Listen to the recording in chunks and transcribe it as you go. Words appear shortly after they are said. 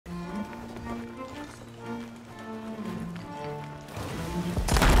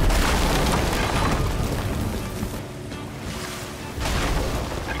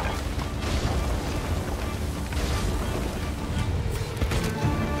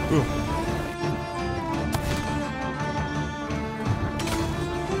Ooh.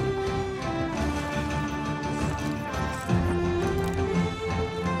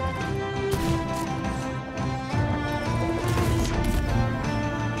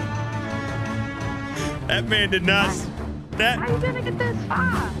 That man did not. That. How you gonna get this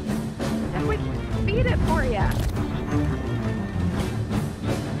far? If we can beat it for you.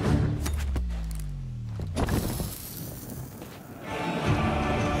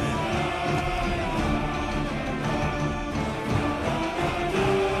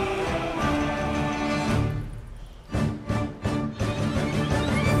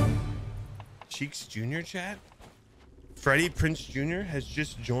 Cheeks Jr. chat. Freddie Prince Jr. has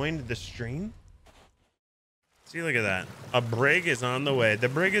just joined the stream. See, look at that. A brig is on the way. The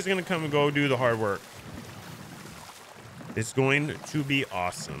brig is going to come and go do the hard work. It's going to be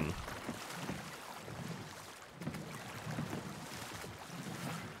awesome.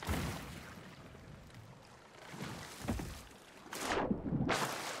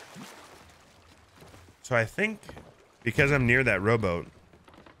 So I think because I'm near that rowboat,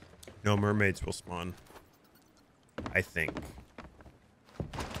 no mermaids will spawn. I think.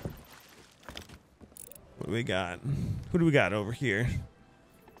 What do we got? Who do we got over here?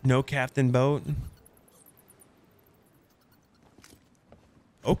 No captain boat.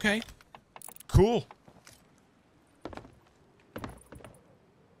 Okay. Cool.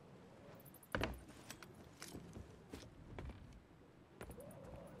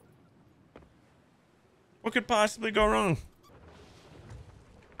 What could possibly go wrong?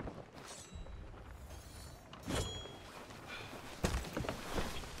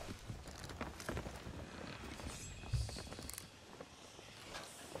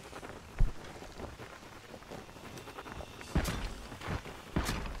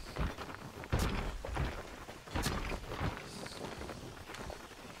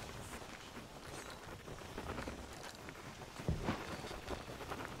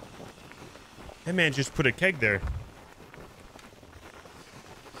 That man just put a keg there.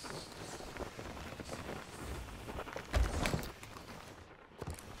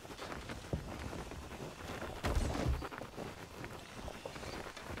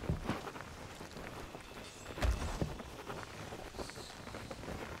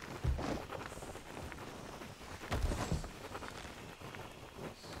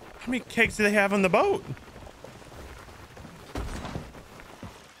 How many kegs do they have on the boat?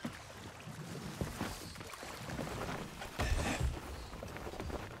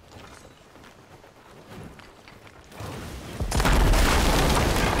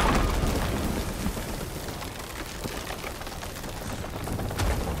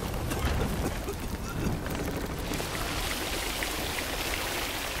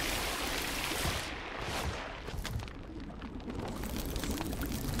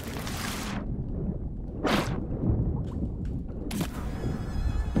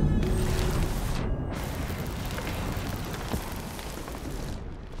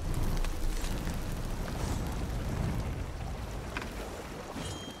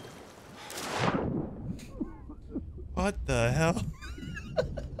 What the hell?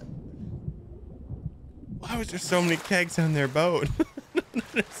 Why was there so many kegs on their boat? I don't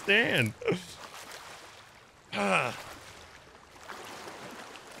understand.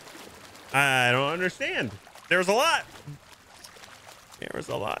 I don't understand. There was a lot. There was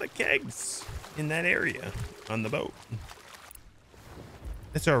a lot of kegs in that area on the boat.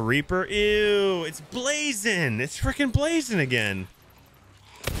 It's a Reaper. Ew, it's blazing. It's freaking blazing again.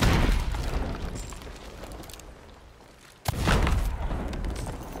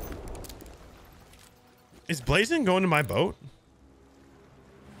 Is Blazing going to my boat?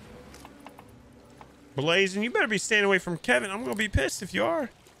 Blazing, you better be staying away from Kevin. I'm going to be pissed if you are.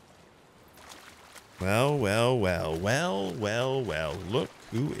 Well, well, well, well, well, well. Look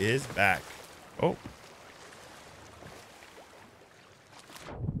who is back. Oh.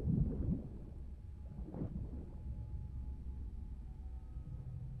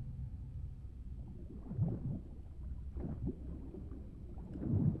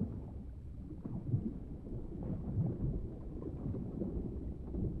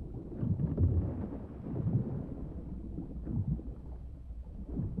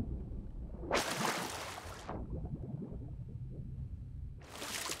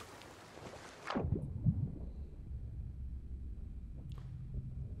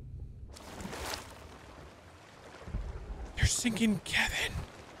 Sinking Kevin.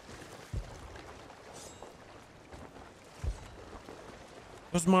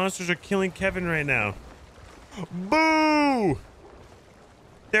 Those monsters are killing Kevin right now. Boo!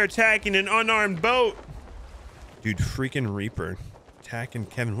 They're attacking an unarmed boat. Dude, freaking Reaper. attacking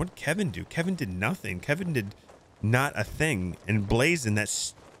Kevin. What did Kevin do? Kevin did nothing. Kevin did not a thing. And Blazing, that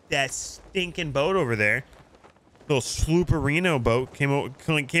stinking boat over there, little slooperino boat,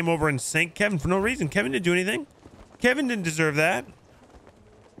 came over and sank Kevin for no reason. Kevin didn't do anything. Kevin didn't deserve that.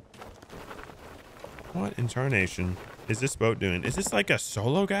 What in tarnation is this boat doing? Is this like a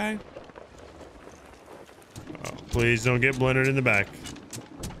solo guy? Oh, please don't get blended in the back.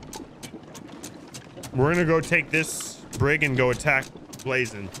 We're gonna go take this brig and go attack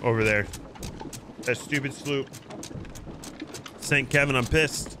Blazing over there. That stupid sloop. St. Kevin, I'm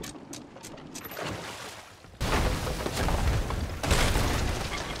pissed.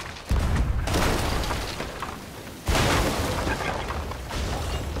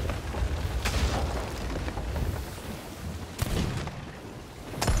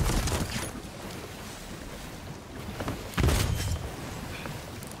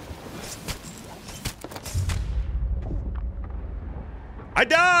 I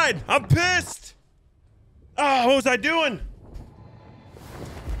died! I'm pissed! Oh, what was I doing?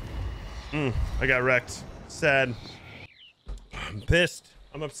 I got wrecked. Sad. I'm pissed.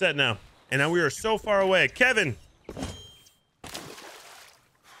 I'm upset now. And now we are so far away. Kevin! What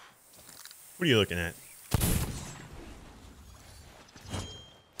are you looking at?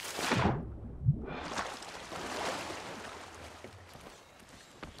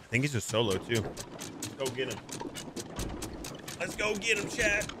 I think he's a solo too. Let's go get him. Let's go get him,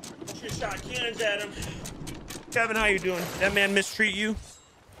 chat. Just shot cannons at him. Kevin, how you doing? That man mistreat you?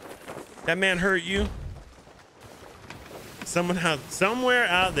 That man hurt you? Somewhere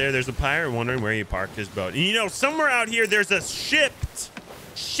out there, there's a pirate wondering where he parked his boat. And you know, somewhere out here, there's a ship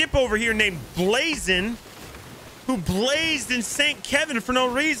over here named Blazing, who blazed in St. Kevin for no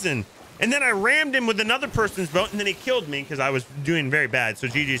reason. And then I rammed him with another person's boat, and then he killed me because I was doing very bad. So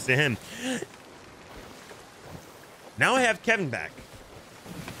GG's to him. Now I have Kevin back.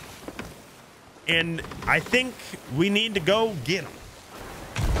 And I think we need to go get him.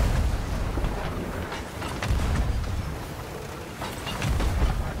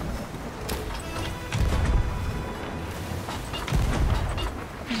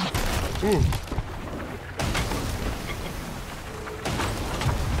 Ooh.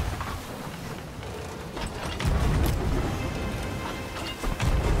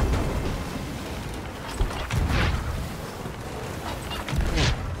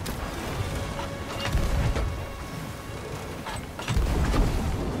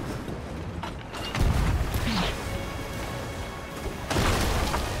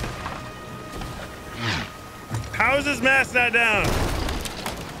 How is this mast not down?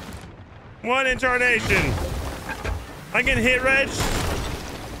 What in tarnation? I can hit Reg.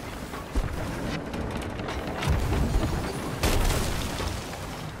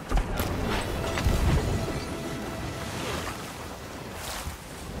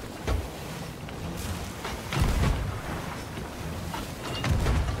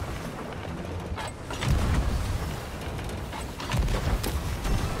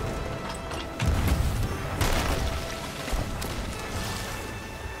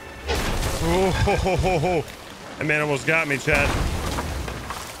 Oh, that man almost got me, Chad.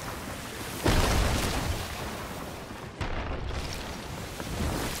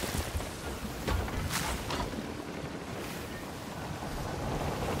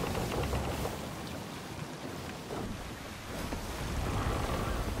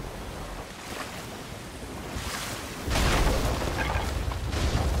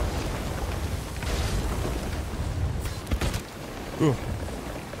 Ooh.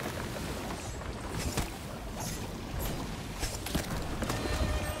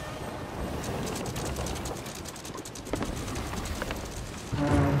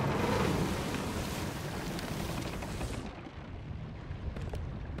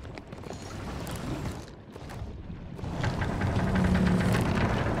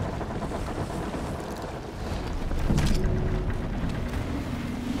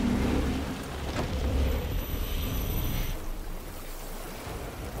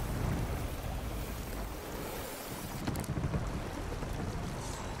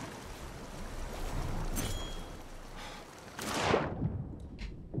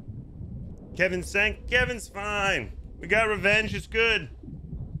 Kevin sank. Kevin's fine. We got revenge. It's good.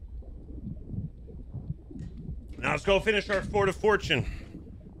 Now let's go finish our Fort of Fortune.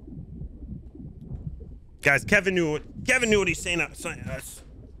 Guys, Kevin knew what he signed up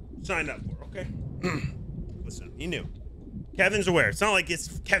for, okay? Listen, he knew. Kevin's aware. It's not like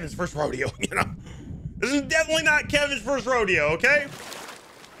it's Kevin's first rodeo, you know? This is definitely not Kevin's first rodeo, okay?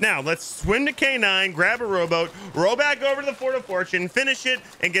 Now, let's swim to K9, grab a rowboat, row back over to the Fort of Fortune, finish it,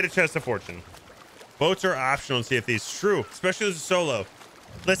 and get a chest of fortune. Boats are optional in Sea of Thieves. True, especially as a solo.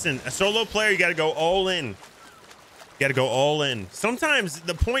 Listen, a solo player, you got to go all in. You got to go all in. Sometimes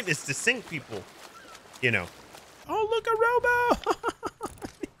the point is to sink people, you know. Oh, look, a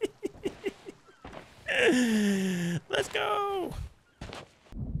robo. Let's go.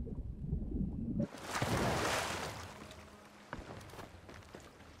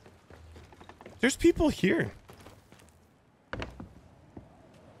 There's people here.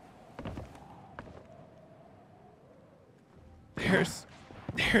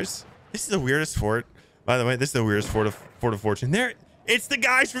 This is the weirdest fort. By the way, this is the weirdest fort of fortune. It's the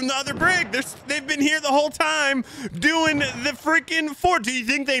guys from the other brig. They've been here the whole time doing the freaking fort. Do you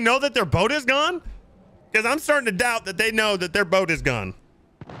think they know that their boat is gone? Because I'm starting to doubt that they know that their boat is gone.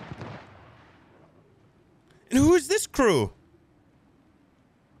 And who is this crew?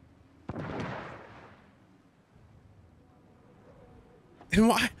 And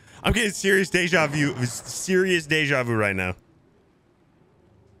why? I'm getting serious deja vu. Serious deja vu right now.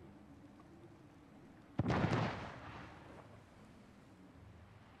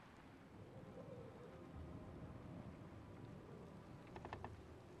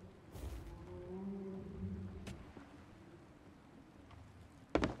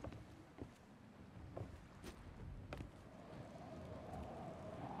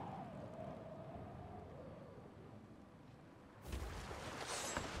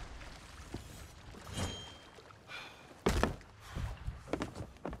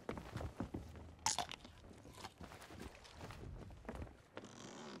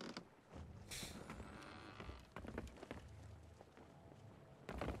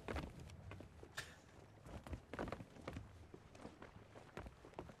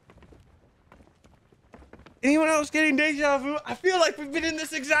 Anyone else getting deja vu? I feel like we've been in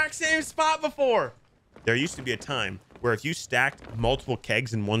this exact same spot before. There used to be a time where if you stacked multiple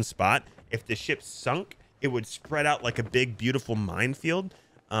kegs in one spot, if the ship sunk, it would spread out like a big, beautiful minefield.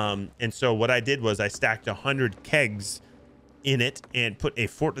 And so what I did was I stacked 100 kegs in it and put a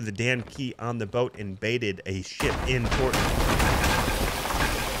Fort of the Damned Key on the boat and baited a ship in port.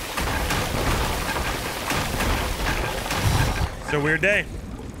 It's a weird day.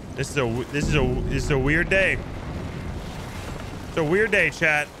 This is a weird day. It's a weird day,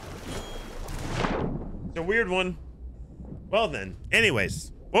 chat. It's a weird one. Well then,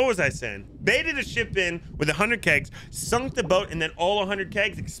 anyways, what was I saying? Baited a ship in with 100 kegs, sunk the boat, and then all 100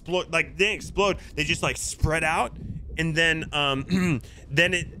 kegs explode. Like they didn't explode, they just like spread out, and then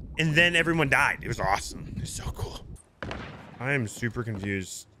then everyone died. It was awesome. It's so cool. I am super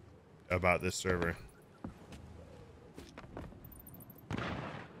confused about this server.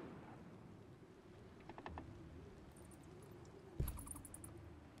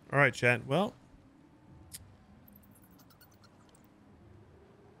 All right, chat. Well,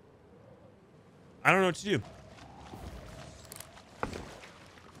 I don't know what to do.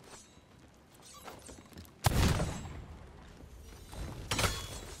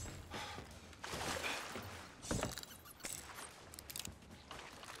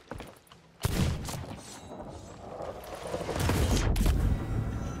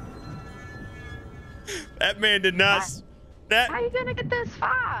 That man did not. How are you gonna get this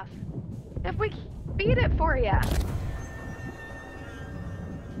off if we beat it for you? How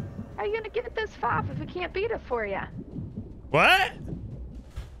are you gonna get this off if we can't beat it for you? What?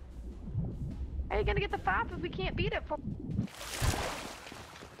 How are you gonna get the FOP if we can't beat it for?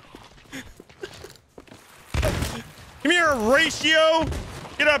 Come here, Ratio.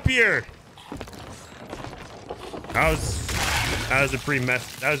 Get up here. That was a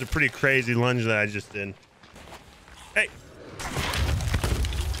pretty crazy lunge that I just did. Hey.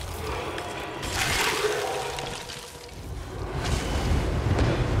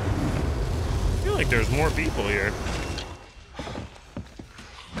 I feel like there's more people here.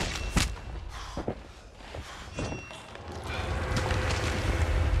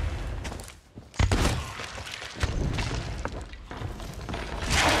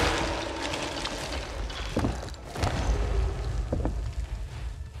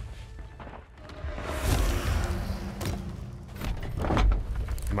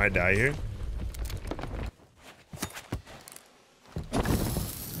 I die here?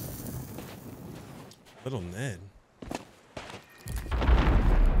 Little Ned.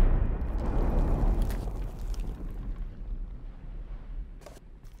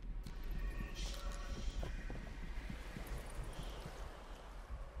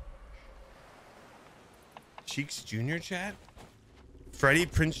 Cheeks Jr. chat? Freddie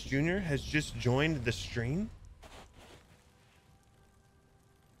Prince Jr. has just joined the stream?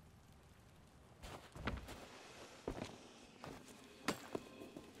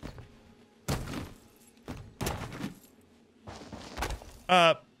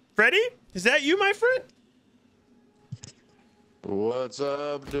 Freddie, is that you, my friend? What's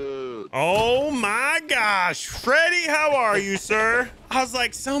up, dude? Oh my gosh, Freddie, how are you, sir? I was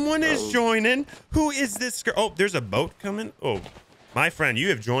like, someone is joining. Who is this girl? Oh, there's a boat coming. Oh, my friend, you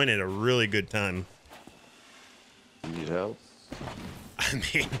have joined at a really good time. Need help? I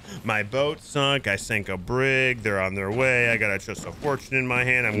mean, my boat sunk. I sank a brig. They're on their way. I got a chest of fortune in my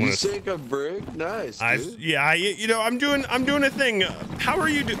hand. I'm You gonna sink a brig? Nice, dude. You know, I'm doing a thing. How are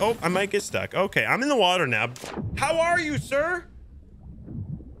you? Oh, I might get stuck. Okay, I'm in the water now. How are you, sir?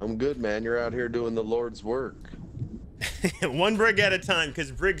 I'm good, man. You're out here doing the Lord's work. One brig at a time,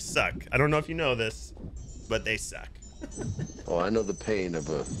 because brigs suck. I don't know if you know this, but they suck. Oh, I know the pain of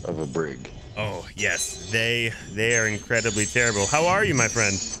a brig. Oh yes, they are incredibly terrible. How are you, my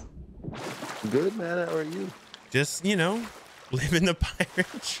friend? Good, man. How are you? Just, you know, living the pirate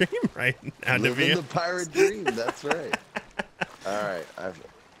dream right now. Living the pirate dream. That's right. All right.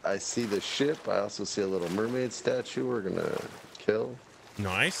 I see the ship. I also see a little mermaid statue we're gonna kill.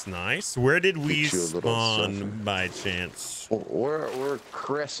 Nice, nice. Where did we Get you a little spawn something. by chance? We're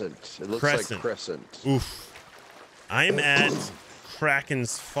Crescent. It looks like Crescent. Oof. I'm at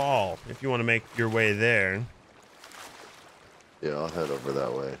Kraken's Fall, if you want to make your way there. Yeah, I'll head over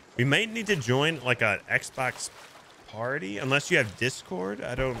that way. We might need to join like an Xbox party, unless you have Discord.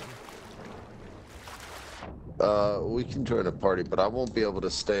 I don't... We can join a party, but I won't be able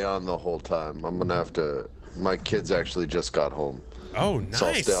to stay on the whole time. I'm gonna have to... My kids actually just got home. Oh, nice. So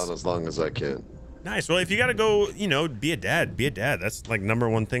I'll stay on as long as I can. Nice. Well, if you gotta go, you know, be a dad. Be a dad. That's like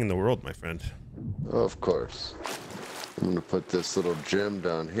 #1 thing in the world, my friend. Of course. I'm gonna put this little gem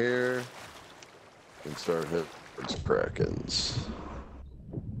down here and start hitting towards Krakens,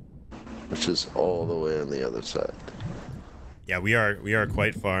 which is all the way on the other side. Yeah, we are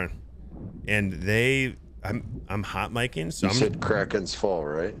quite far, and I'm hot miking, so You said Kraken's Fall,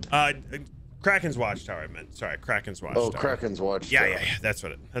 right? Kraken's Watchtower. I meant. Sorry, Kraken's Watchtower. Oh, Kraken's Watchtower. Yeah. That's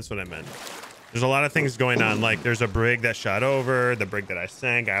what I meant. There's a lot of things going on. Like there's a brig that shot over, the brig that I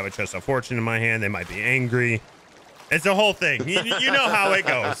sank. I have a chest of fortune in my hand. They might be angry. It's a whole thing. You know how it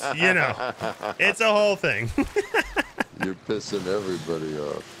goes. You know, it's a whole thing. You're pissing everybody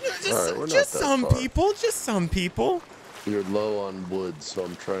off. All right, we're not just that some far. people. Just some people. You're low on wood, so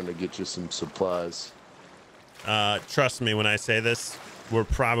I'm trying to get you some supplies. Trust me when I say this. We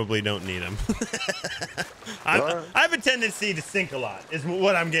probably don't need them. I have a tendency to sink a lot, is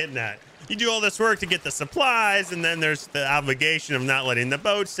what I'm getting at. You do all this work to get the supplies, and then there's the obligation of not letting the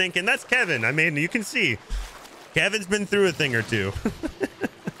boat sink, and that's Kevin. I mean, you can see. Kevin's been through a thing or two.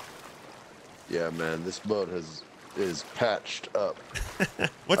 Yeah, man, this boat is patched up.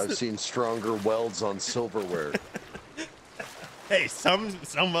 I've seen stronger welds on silverware. Hey, some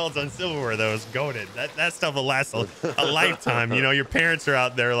welds on silverware though is goated. That stuff will last a lifetime. You know, your parents are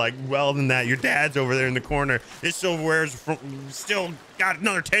out there like welding that. Your dad's over there in the corner. This silverware's still got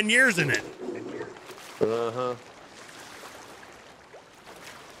another 10 years in it. Uh-huh.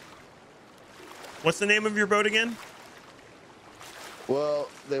 What's the name of your boat again? Well,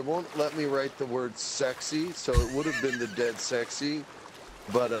 they won't let me write the word sexy, so it would have been the Dead Sexy,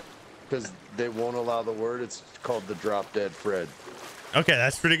 but because they won't allow the word, it's called the Drop Dead Fred. Okay,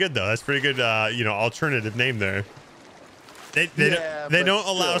 that's pretty good though. That's pretty good. You know, alternative name there. They don't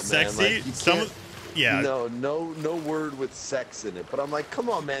allow sexy. Like yeah. No word with sex in it. But I'm like, come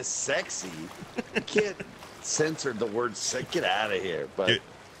on, man, sexy. You can't censor the word sex. Get out of here. But dude,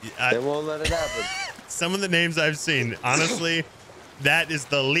 they won't let it happen. Some of the names I've seen, honestly, that is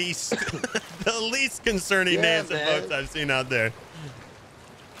the least concerning names of boats I've seen out there.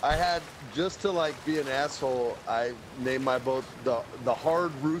 I had, just to like be an asshole, I named my boat the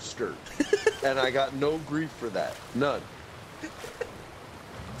Hard Rooster, and I got no grief for that, none.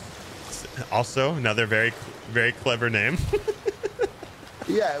 Also, another very, very clever name.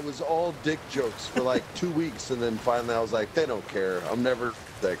 Yeah, it was all dick jokes for like 2 weeks, and then finally I was like, they don't care. I'm never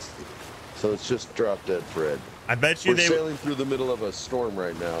sexy, so it's just Drop Dead Fred. I bet you We're sailing through the middle of a storm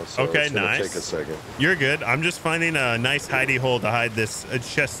right now, so okay, it's gonna nice. take a second. You're good. I'm just finding a nice hidey hole to hide this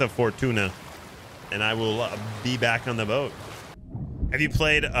chest of Fortuna, and I will be back on the boat. Have you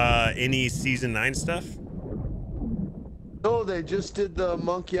played any Season 9 stuff? No, they just did the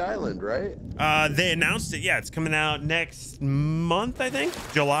Monkey Island, right? They announced it. Yeah, it's coming out next month, I think.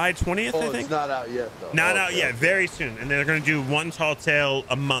 July 20th, I think. It's not out yet, though. Not out yet. Very soon. And they're going to do one tall tale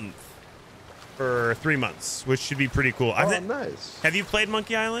a month for 3 months, which should be pretty cool. Nice. Have you played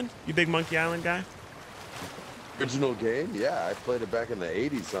Monkey Island? You big Monkey Island guy? Original game? Yeah, I played it back in the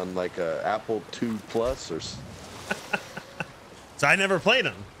 80s on like a Apple II Plus or... So I never played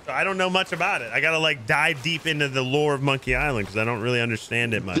them. So I don't know much about it. I gotta like dive deep into the lore of Monkey Island because I don't really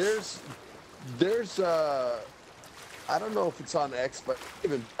understand it much. There's I don't know if it's on Xbox,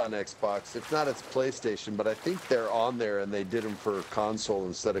 even on Xbox. If not, it's PlayStation. But I think they're on there, and they did them for console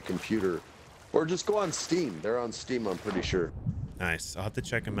instead of computer. Or just go on Steam. They're on Steam, I'm pretty sure. Nice. I'll have to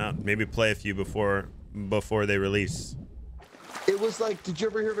check them out. Maybe play a few before they release. It was like, did you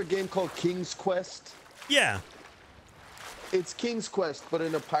ever hear of a game called King's Quest? Yeah. It's King's Quest, but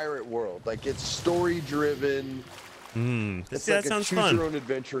in a pirate world. Like, it's story-driven. It's like that a sounds fun.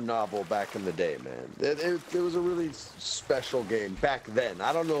 choose-your-own-adventure novel back in the day, man. It was a really special game back then.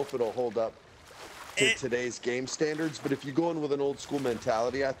 I don't know if it'll hold up to today's game standards, but if you go in with an old-school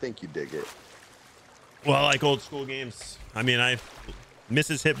mentality, I think you dig it. Well, I like old school games. I mean,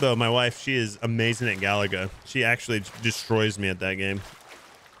 Mrs. Hitbo, my wife, she is amazing at Galaga. She actually destroys me at that game.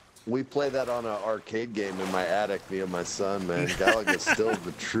 We play that on an arcade game in my attic, me and my son, man. Galaga's still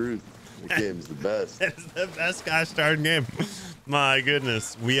the truth. The game's the best. It's the best gosh darn game. My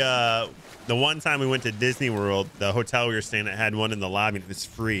goodness. We the one time we went to Disney World, the hotel we were staying at had one in the lobby. It was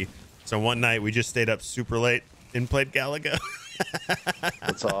free. So one night we just stayed up super late and played Galaga.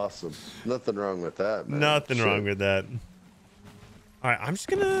 That's awesome. Nothing wrong with that, man. Nothing wrong with that. All right, I'm just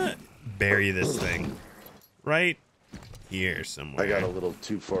gonna bury this thing right here somewhere. I got a little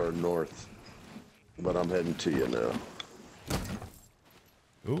too far north, but I'm heading to you now.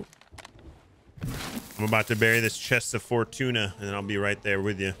 Ooh. I'm about to bury this chest of Fortuna, and I'll be right there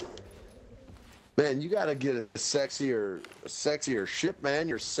with you. Man, you gotta get a sexier ship, man.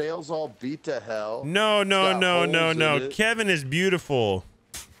 Your sails all beat to hell. No. Kevin is beautiful.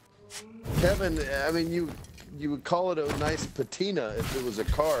 Kevin, I mean, you would call it a nice patina if it was a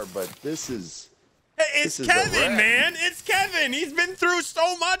car, but this is. Hey, it's Kevin, man. It's Kevin. He's been through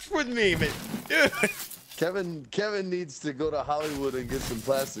so much with me, man. Dude. Kevin needs to go to Hollywood and get some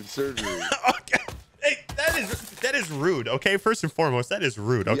plastic surgery. Okay. Hey, that is rude. Okay, first and foremost, that is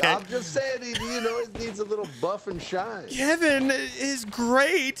rude. Okay. Yeah, I'm just saying, he needs a little buff and shine. Kevin is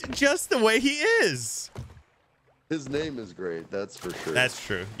great, just the way he is. His name is great, that's for sure. That's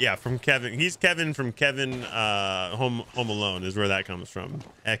true. Yeah, from Kevin. He's Kevin from Kevin Home Alone is where that comes from.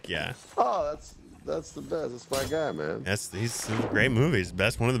 Heck yeah. Oh, that's the best. That's my guy, man. He's a great movie.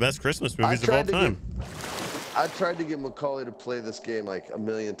 One of the best Christmas movies of all time. I tried to get Macaulay to play this game like a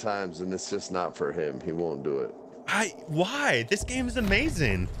million times, and it's just not for him. He won't do it. Why? This game is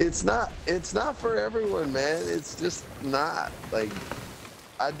amazing. It's not for everyone, man. It's just not. Like,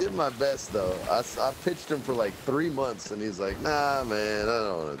 I did my best though. I pitched him for like 3 months, and he's like, nah, man, I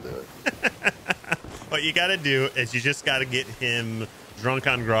don't want to do it. What you got to do is you just got to get him drunk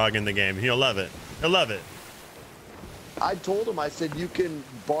on grog in the game. He'll love it. He'll love it. I told him, I said, you can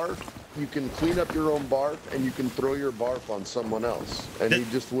barf, you can clean up your own barf, and you can throw your barf on someone else. And he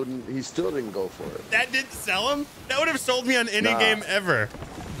just wouldn't, he still didn't go for it. That didn't sell him? That would have sold me on any game ever.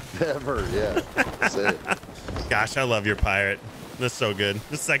 Ever, yeah. That's it. Gosh, I love your pirate. That's so good. This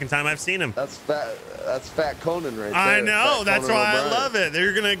is the second time I've seen him. That's Fat Conan right there. I know. That's why I love it.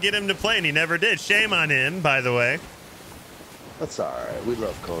 They're going to get him to play, and he never did. Shame on him, by the way. That's all right. We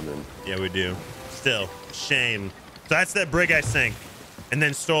love Conan. Yeah, we do. Still, shame. So that's that brig I sank and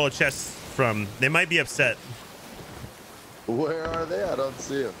then stole a chest from. They might be upset. Where are they? I don't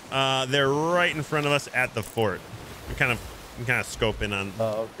see them. They're right in front of us at the fort. I'm kind of scoping on.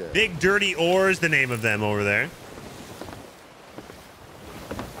 Oh, okay. Big Dirty Oars, the name of them over there.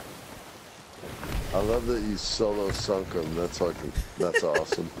 I love that you solo sunk them. That's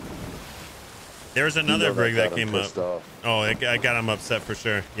awesome. There was another brig that came up. Off. Oh, I got him upset for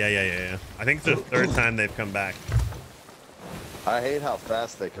sure. Yeah. I think it's the third time they've come back. I hate how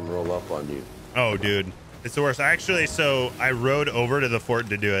fast they can roll up on you. Oh, dude. It's the worst. So I rode over to the fort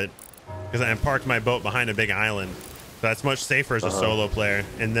to do it because I parked my boat behind a big island. So that's much safer as a solo player.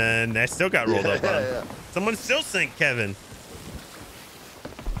 And then I still got rolled up on. Yeah. Someone still sank Kevin.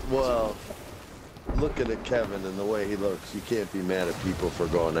 Well, looking at Kevin and the way he looks, you can't be mad at people for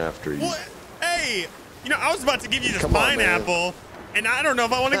going after you. What? Hey, I was about to give you this pineapple, and I don't know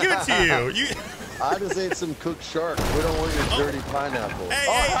if I want to give it to you. I just ate some cooked shark. We don't want your dirty pineapple.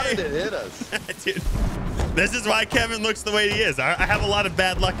 How did it hit us? Dude, this is why Kevin looks the way he is. I have a lot of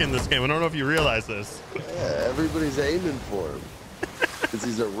bad luck in this game. I don't know if you realize this. Yeah, everybody's aiming for him because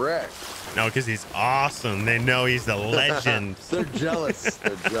he's a wreck. No, because he's awesome. They know he's a legend. They're jealous.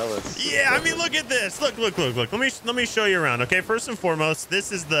 Yeah, I mean, look at this. Look. Let me show you around. Okay, first and foremost,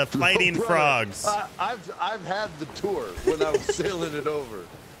 this is the fighting frogs. I've had the tour when I was sailing it over.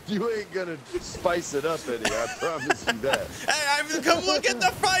 You ain't gonna spice it up any. I promise you that. Hey, come look at the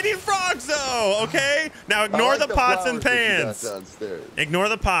fighting frogs, though. Okay. Now ignore like the pots and flowers that you got pans. downstairs. Ignore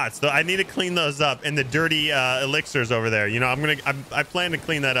the pots, though. I need to clean those up and the dirty elixirs over there. You know, I plan to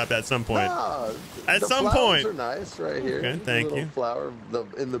clean that up at some point. Nah, At the some flowers point. are nice right here. Okay, thank you. Flower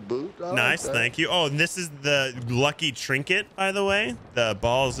in the boot. I Nice, like that. thank you. Oh, and this is the lucky trinket, by the way. The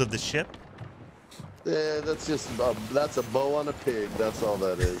balls of the ship. Yeah, that's just that's a bow on a pig. That's all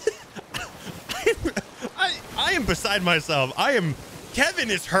that is. I am beside myself. Kevin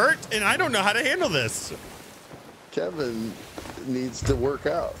is hurt, and I don't know how to handle this. Kevin needs to work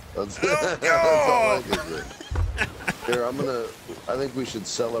out. That's, Oh, that's all I can do. Here, I think we should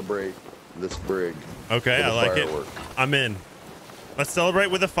celebrate this brig. Okay, I like firework. it. I'm in. Let's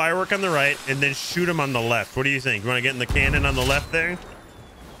celebrate with a firework on the right and then shoot him on the left. What do you think? You want to get in the cannon on the left there?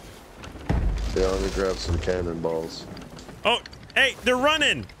 Yeah, let me grab some cannonballs. Oh, hey, they're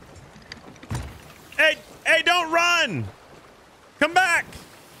running. Hey, don't run. Come back.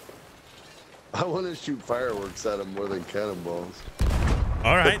 I want to shoot fireworks at them more than cannonballs.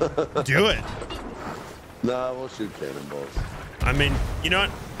 All right, do it. Nah, we'll shoot cannonballs. I mean, you know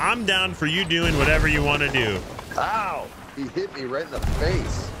what? I'm down for you doing whatever you want to do. Ow! He hit me right in the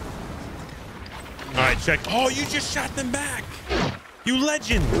face. All right, check. Oh, you just shot them back. You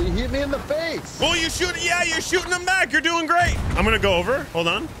legend. Well, he hit me in the face. Oh, you shoot. Yeah, you're shooting them back. You're doing great. I'm going to go over. Hold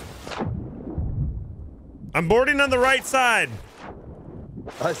on. I'm boarding on the right side.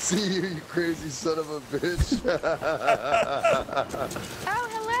 I see you, you crazy son of a bitch. Oh,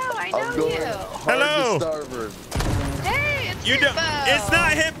 hello. I I'm know going you. hard Hello. to starboard. Hey, it's You don't. Hitbo. It's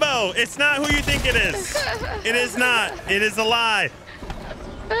not Hitbo. It's not who you think it is. It is not. It is a lie.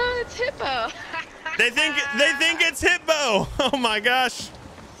 Oh, it's Hitbo. They think it's Hitbo. Oh my gosh.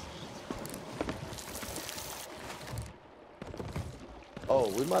 Oh,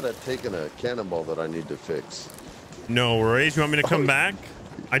 we might have taken a cannonball that I need to fix. No worries. You want me to come back?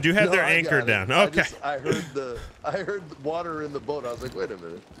 I do have No, their I anchor got it. down. Okay. I heard the water in the boat. I was like, wait a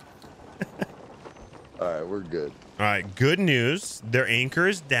minute. All right, we're good. All right. Good news. Their anchor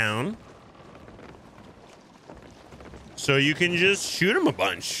is down. So you can just shoot them a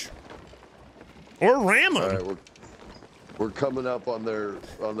bunch. Or ram them. All right, we're coming up on their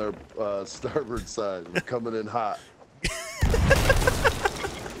starboard side. We're coming in hot.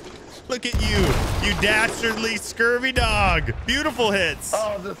 Look at you dastardly scurvy dog. Beautiful hits.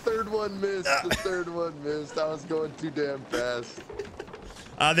 Oh, the third one missed. The third one missed. I was going too damn fast.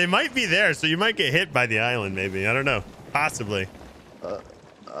 They might be there, so you might get hit by the island, maybe. I don't know. Possibly. I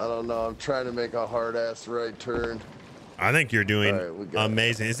don't know. I'm trying to make a hard-ass right turn. I think you're doing All right, we got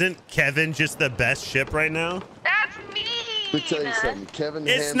amazing. Isn't Kevin just the best ship right now? That's mean. Let me tell you something. Kevin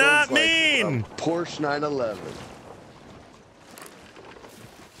It's handles not like mean. a Porsche 911.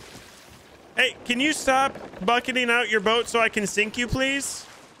 Hey, can you stop bucketing out your boat so I can sink you, please?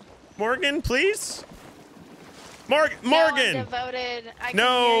 Morgan, please? Morgan! No, I'm devoted. I can hear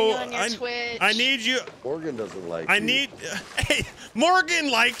you on your Twitch. I need you. Morgan doesn't like you. Hey, Morgan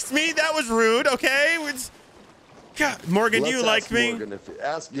likes me. That was rude, okay? God, Morgan, do you like ask me? Morgan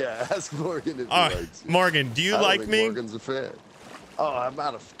ask Morgan if he likes you. Morgan, do you I don't like think me? Morgan's a fan. Oh, I'm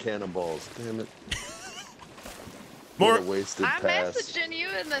out of cannonballs. Damn it. More. What a wasted I'm pass. messaging you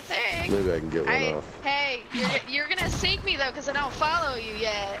in the thing. Maybe I can get one off. Hey, you're gonna sink me though, because I don't follow you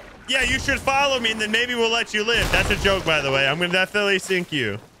yet. Yeah, you should follow me, and then maybe we'll let you live. That's a joke, by the way. I'm gonna definitely sink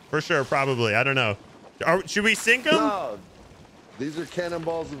you, for sure, probably. I don't know. Should we sink them? No, these are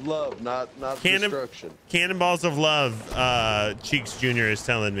cannonballs of love, not destruction. Cannonballs of love. Cheeks Jr. is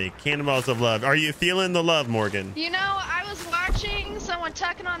telling me. Cannonballs of love. Are you feeling the love, Morgan? You know, I was watching someone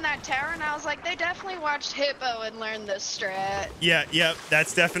tucking on that tower, and I was like, they definitely watched Hitbo and learned this strat. Yeah,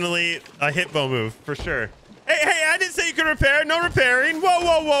 that's definitely a Hitbo move, for sure. Hey, I didn't say you could repair. No repairing.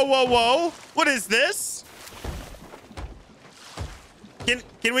 Whoa. What is this?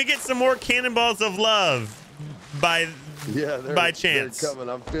 Can we get some more cannonballs of love by chance? They're coming.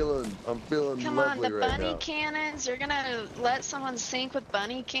 I'm feeling Come on, lovely the right bunny now. cannons. You're gonna let someone sink with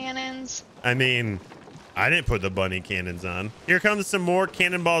bunny cannons? I mean, I didn't put the bunny cannons on. Here comes some more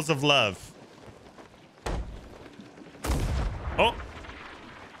cannonballs of love.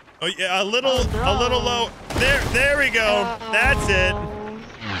 Oh yeah, a little low. There we go. That's it.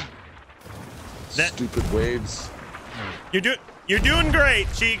 Stupid waves. You're doing great,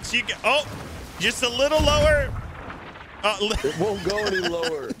 Cheeks. Just a little lower. It won't go any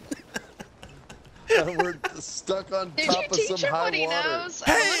lower. We're stuck on Did top you of teach some him high what he water. knows?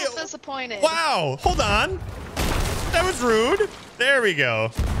 I'm a little disappointed. Wow, hold on. That was rude. There we go.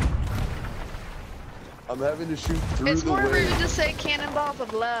 I'm having to shoot through It's the more rude wave. to say Cannonballs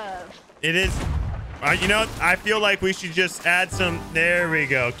of Love. It is. You know, I feel like we should just add some. There we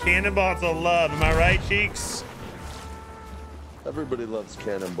go. Cannonballs of Love. Am I right, Cheeks? Everybody loves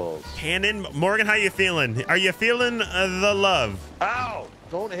cannonballs. Morgan, how you feeling? Are you feeling the love? Ow!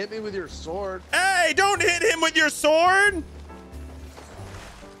 Don't hit me with your sword. Hey, don't hit him with your sword.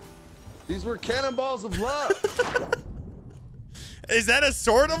 These were cannonballs of love. Is that a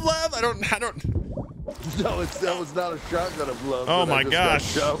sword of love? I don't. No, that was not a shotgun of love. Oh that I my just got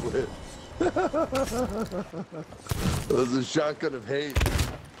gosh. shot with. It was a shotgun of hate.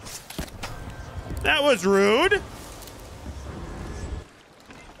 That was rude.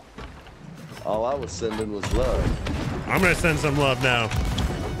 All I was sending was love. I'm gonna send some love now.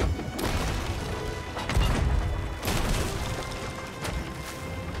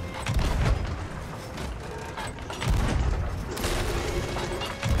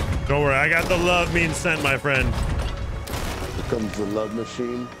 Don't worry, I got the love being sent, my friend. Here comes the love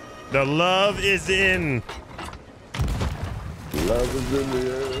machine. The love is in. Love is in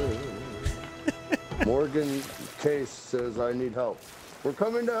the air. Morgan Case says, I need help. We're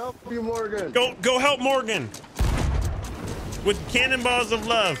coming to help you, Morgan. Go help Morgan with cannonballs of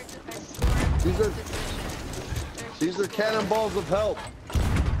love. These are cannonballs of help.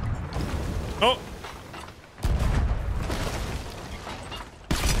 Oh.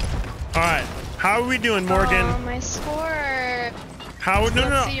 All right. How are we doing, Morgan? Oh, my score. How? No, Let's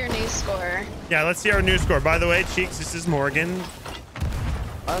no. see your new score. Yeah, let's see our new score. By the way, Cheeks, this is Morgan.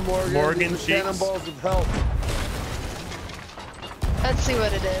 I'm Morgan. Morgan These are Cheeks. cannonballs of help. Let's see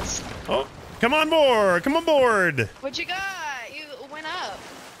what it is. Oh, come on board. Come on board. What you got? You went up.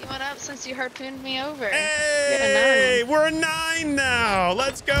 You went up since you harpooned me over. Hey, You got a 9. we're a 9 now.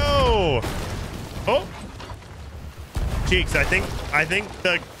 Let's go. Oh, Cheeks, I think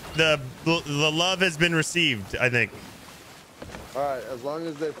the love has been received. I think. All right, as long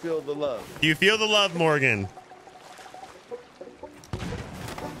as they feel the love. Do you feel the love, Morgan?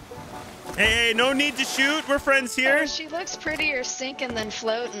 Hey, no need to shoot. We're friends here. Oh, she looks prettier sinking than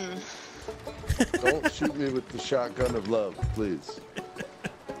floating. Don't shoot me with the shotgun of love, please.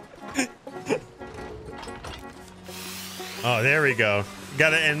 Oh, there we go. Got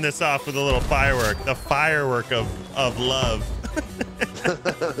to end this off with a little firework. The firework of love.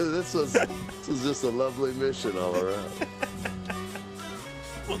 This was just a lovely mission all around.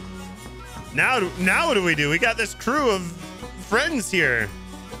 Now what do we do? We got this crew of friends here.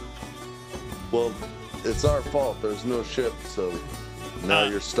 Well, it's our fault. There's no ship, so now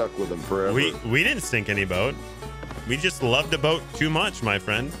you're stuck with them forever. We didn't sink any boat. We just loved the boat too much, my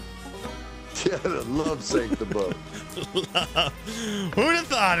friend. Yeah, the love sank the boat. Who'd have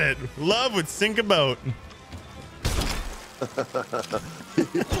thought it? Love would sink a boat.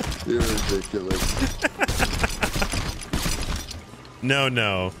 You're ridiculous.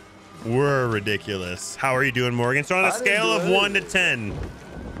 No. We're ridiculous. How are you doing, Morgan? So on a scale of 1 to 10,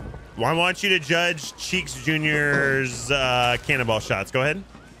 I want you to judge Cheeks Jr.'s cannonball shots. Go ahead.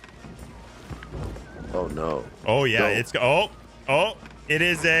 Oh no. Oh yeah, it's it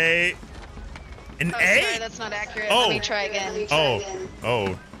is an 8. Sorry, that's not accurate. Let me try again.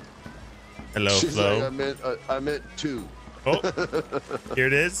 Oh. Hello, She's Flo. like, I meant 2. Oh, here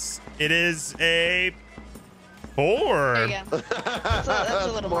it is. It is a 4. There you go. That's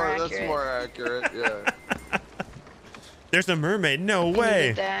a little more accurate. That's more accurate, yeah. There's a mermaid. No I way.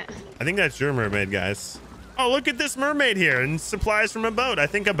 needed that. I think that's your mermaid, guys. Oh, look at this mermaid here and supplies from a boat. I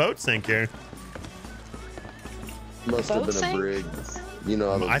think a boat sank here. Must have been a brig. You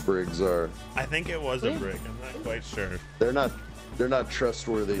know how those brigs are. I think it was a brig. I'm not quite sure. They're not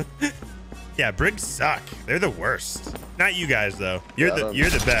trustworthy. Yeah, brigs suck. They're the worst. Not you guys though. You're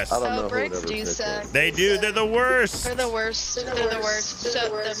the best. I don't know brigs do suck. They do. They're the worst. They're the worst. They're the worst. So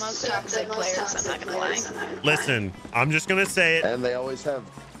the most toxic players. I'm not gonna lie. Listen, I'm just gonna say it. And they always have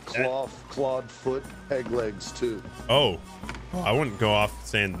clawed foot, peg legs too. Oh, I wouldn't go off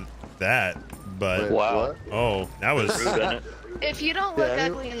saying that, but Wait, wow. what? oh, that was If you don't look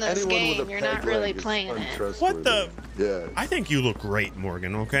ugly in this game, you're not really playing it. What the? Yeah. I think you look great,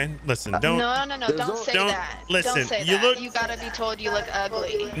 Morgan. Okay, listen, don't. No. Don't say don't- that. listen, Don't say you that. look- You gotta be told you look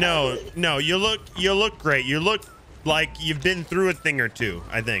ugly. No, you look great. You look like you've been through a thing or two.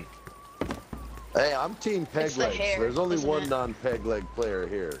 I think. Hey, I'm team peg It's the legs. hair, There's only isn't one it? non-peg leg player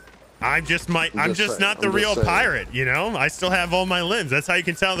here. I'm just not saying, the I'm real just saying. pirate. You know, I still have all my limbs. That's how you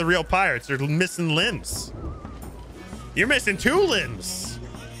can tell the real pirates. They're missing limbs. You're missing 2 limbs.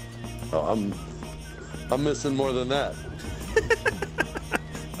 Oh, I'm missing more than that.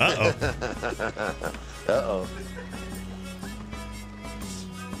 Uh-oh. Uh-oh.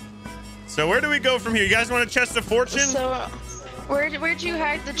 So where do we go from here? You guys want a chest of fortune? So, where'd you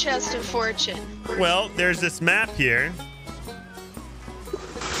hide the chest of fortune? Well, there's this map here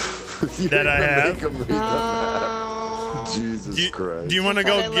that I have. Jesus Christ. Do you want to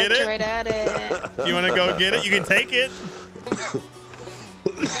go get it? Right at it. Do you want to go get it? You can take it.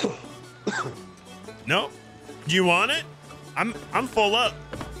 No? Do you want it? I'm full up.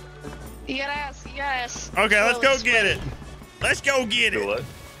 You gotta ask. Okay, let's go get it. Let's go get it. What?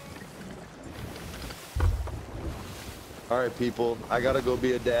 All right, people. I gotta go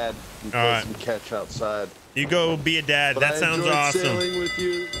be a dad and play some catch outside. You go be a dad. But that sounds awesome. Sailing with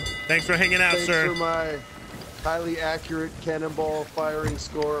you. Thanks for hanging out, sir. Thanks for my highly accurate cannonball firing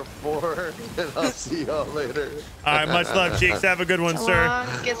score of 4, and I'll see y'all later. All right, much love, Cheeks. Have a good one, sir.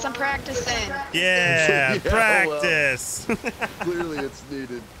 Get some practice in. Yeah, practice. Well, clearly it's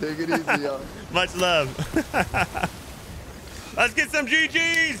needed. Take it easy, y'all. Much love. Let's get some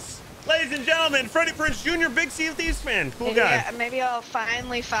GGs. Ladies and gentlemen, Freddie Prinze Jr., big Sea of Thieves fan. Cool guy. Yeah, maybe I'll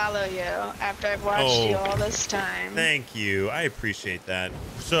finally follow you after I've watched you all this time. Thank you. I appreciate that.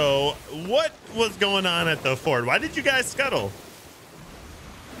 So, what was going on at the fort? Why did you guys scuttle?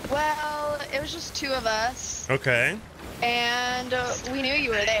 Well, it was just 2 of us. Okay. And we knew you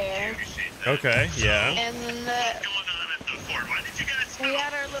were there. Okay, yeah. And we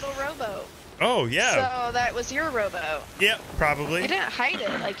had our little rowboat. Oh, yeah. So that was your rowboat. Yep, probably. You didn't hide it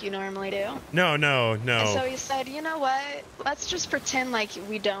like you normally do. No. And so he said, you know what? Let's just pretend like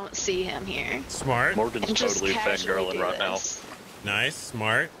we don't see him here. Smart. Morgan's totally fangirling right now. Nice.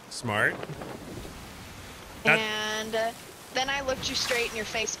 Smart. And then I looked you straight in your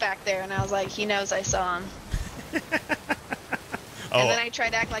face back there, and I was like, he knows I saw him. And then I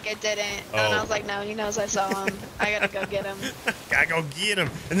tried to act like I didn't, and then I was like, no, he knows I saw him. I gotta go get him. Gotta go get him.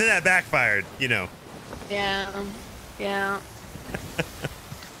 And then that backfired, you know. Yeah.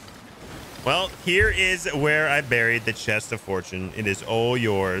 Well, here is where I buried the chest of fortune. It is all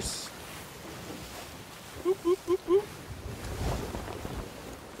yours. Boop, boop, boop, boop.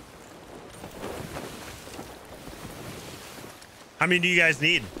 How many do you guys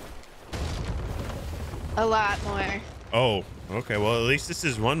need? A lot more. Oh, okay. Well, at least this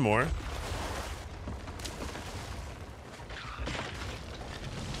is one more.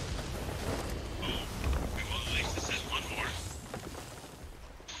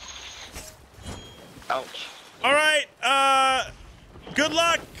 Ouch. All right. Good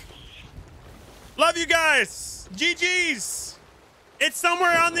luck. Love you guys. GG's. It's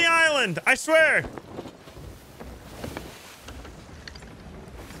somewhere on the island. I swear.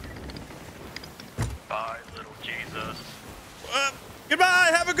 Bye, little Jesus. Goodbye.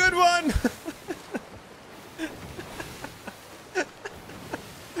 Have a good one.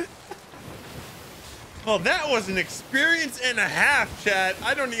 Well, that was an experience and a half, chat.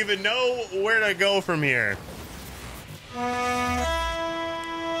 I don't even know where to go from here.